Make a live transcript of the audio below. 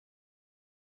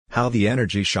How the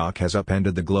energy shock has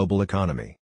upended the global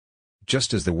economy.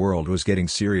 Just as the world was getting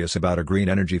serious about a green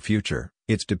energy future,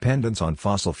 its dependence on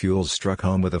fossil fuels struck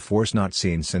home with a force not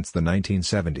seen since the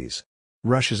 1970s.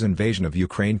 Russia's invasion of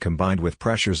Ukraine combined with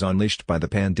pressures unleashed by the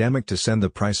pandemic to send the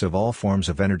price of all forms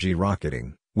of energy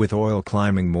rocketing, with oil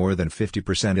climbing more than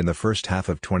 50% in the first half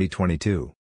of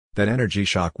 2022. That energy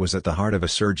shock was at the heart of a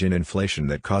surge in inflation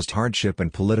that caused hardship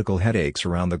and political headaches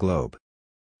around the globe.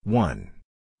 1.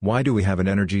 Why do we have an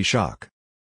energy shock?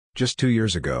 Just 2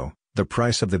 years ago, the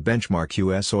price of the benchmark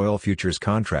U.S. oil futures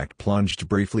contract plunged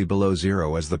briefly below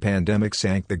zero as the pandemic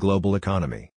sank the global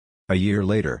economy. A year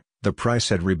later, the price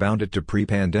had rebounded to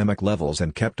pre-pandemic levels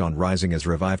and kept on rising as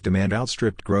revived demand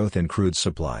outstripped growth in crude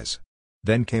supplies.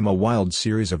 Then came a wild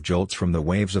series of jolts from the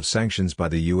waves of sanctions by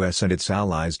the U.S. and its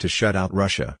allies to shut out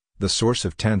Russia, the source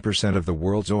of 10% of the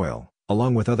world's oil,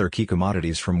 along with other key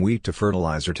commodities from wheat to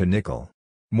fertilizer to nickel.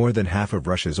 More than half of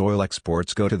Russia's oil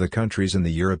exports go to the countries in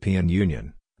the European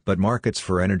Union, but markets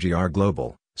for energy are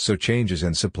global, so changes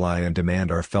in supply and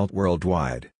demand are felt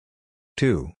worldwide.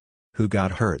 2. Who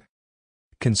got hurt?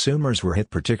 Consumers were hit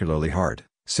particularly hard,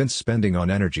 since spending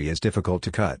on energy is difficult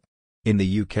to cut. In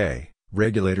the UK,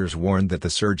 regulators warned that the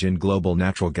surge in global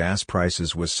natural gas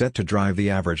prices was set to drive the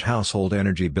average household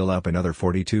energy bill up another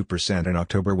 42% in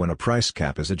October when a price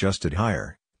cap is adjusted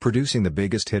higher, producing the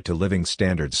biggest hit to living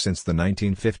standards since the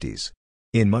 1950s.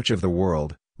 In much of the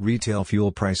world, retail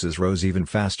fuel prices rose even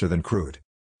faster than crude.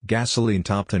 Gasoline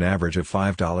topped an average of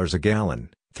 $5 a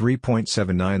gallon,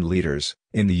 3.79 liters,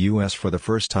 in the U.S. for the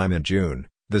first time in June,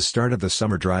 the start of the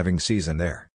summer driving season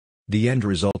there. The end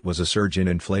result was a surge in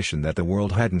inflation that the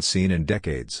world hadn't seen in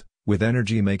decades, with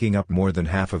energy making up more than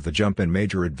half of the jump in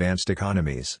major advanced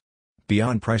economies.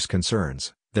 Beyond price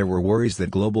concerns, there were worries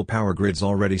that global power grids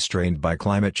already strained by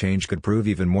climate change could prove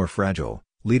even more fragile,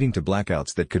 leading to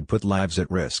blackouts that could put lives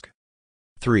at risk.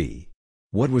 3.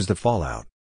 What was the fallout?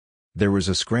 There was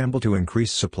a scramble to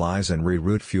increase supplies and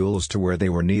reroute fuels to where they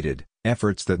were needed,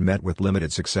 efforts that met with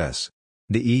limited success.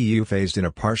 The EU phased in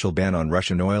a partial ban on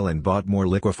Russian oil and bought more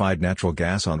liquefied natural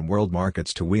gas on world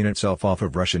markets to wean itself off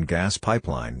of Russian gas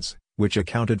pipelines, which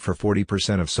accounted for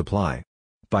 40% of supply.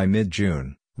 By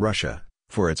mid-June, Russia,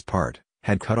 for its part,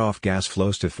 had cut off gas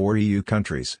flows to 4 EU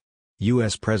countries.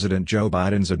 U.S. President Joe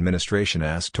Biden's administration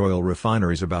asked oil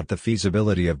refineries about the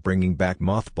feasibility of bringing back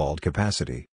mothballed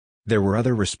capacity. There were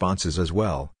other responses as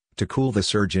well. To cool the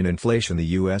surge in inflation, the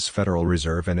U.S. Federal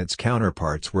Reserve and its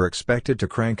counterparts were expected to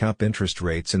crank up interest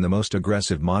rates in the most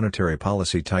aggressive monetary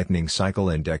policy tightening cycle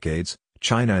in decades.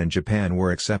 China and Japan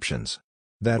were exceptions.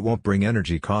 That won't bring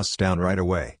energy costs down right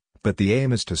away, but the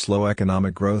aim is to slow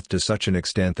economic growth to such an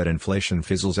extent that inflation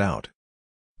fizzles out.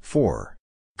 4.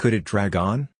 Could it drag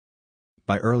on?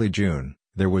 By early June,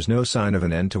 there was no sign of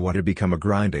an end to what had become a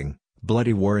grinding,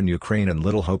 bloody war in Ukraine and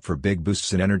little hope for big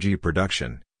boosts in energy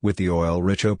production, with the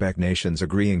oil-rich OPEC nations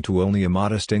agreeing to only a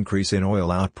modest increase in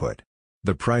oil output.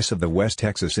 The price of the West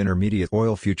Texas Intermediate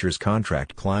oil futures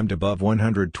contract climbed above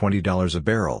 $120 a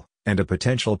barrel, and a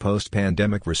potential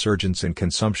post-pandemic resurgence in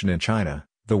consumption in China,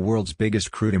 the world's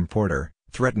biggest crude importer,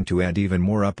 threatened to add even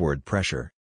more upward pressure.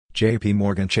 J.P.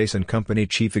 Morgan Chase & Company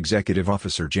Chief Executive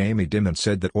Officer Jamie Dimon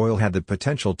said that oil had the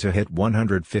potential to hit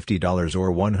 $150 or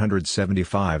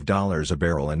 $175 a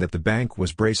barrel and that the bank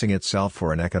was bracing itself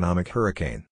for an economic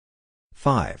hurricane.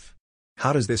 5.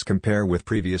 How does this compare with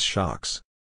previous shocks?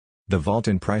 The vault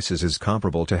in prices is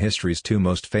comparable to history's two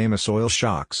most famous oil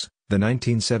shocks, the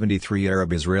 1973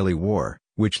 Arab-Israeli War,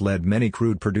 which led many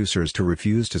crude producers to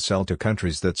refuse to sell to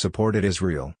countries that supported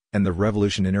Israel, and the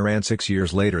revolution in Iran 6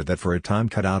 years later that for a time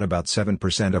cut out about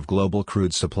 7% of global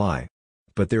crude supply.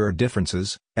 But there are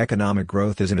differences. Economic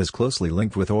growth isn't as closely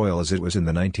linked with oil as it was in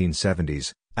the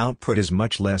 1970s, output is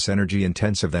much less energy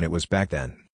intensive than it was back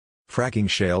then. Fracking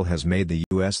shale has made the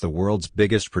U.S. the world's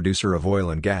biggest producer of oil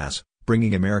and gas,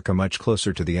 bringing America much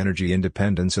closer to the energy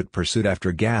independence it pursued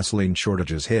after gasoline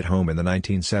shortages hit home in the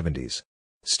 1970s.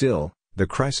 Still, the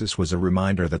crisis was a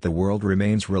reminder that the world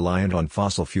remains reliant on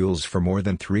fossil fuels for more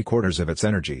than 3/4 of its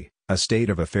energy, a state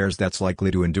of affairs that's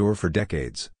likely to endure for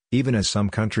decades, even as some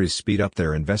countries speed up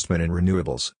their investment in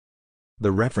renewables.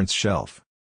 The reference shelf.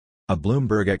 A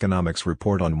Bloomberg economics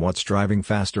report on what's driving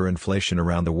faster inflation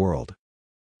around the world.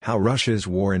 How Russia's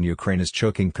war in Ukraine is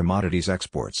choking commodities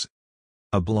exports.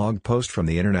 A blog post from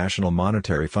the International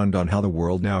Monetary Fund on how the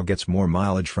world now gets more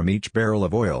mileage from each barrel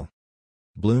of oil.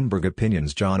 Bloomberg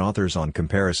Opinions. John authors on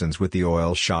comparisons with the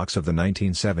oil shocks of the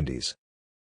 1970s.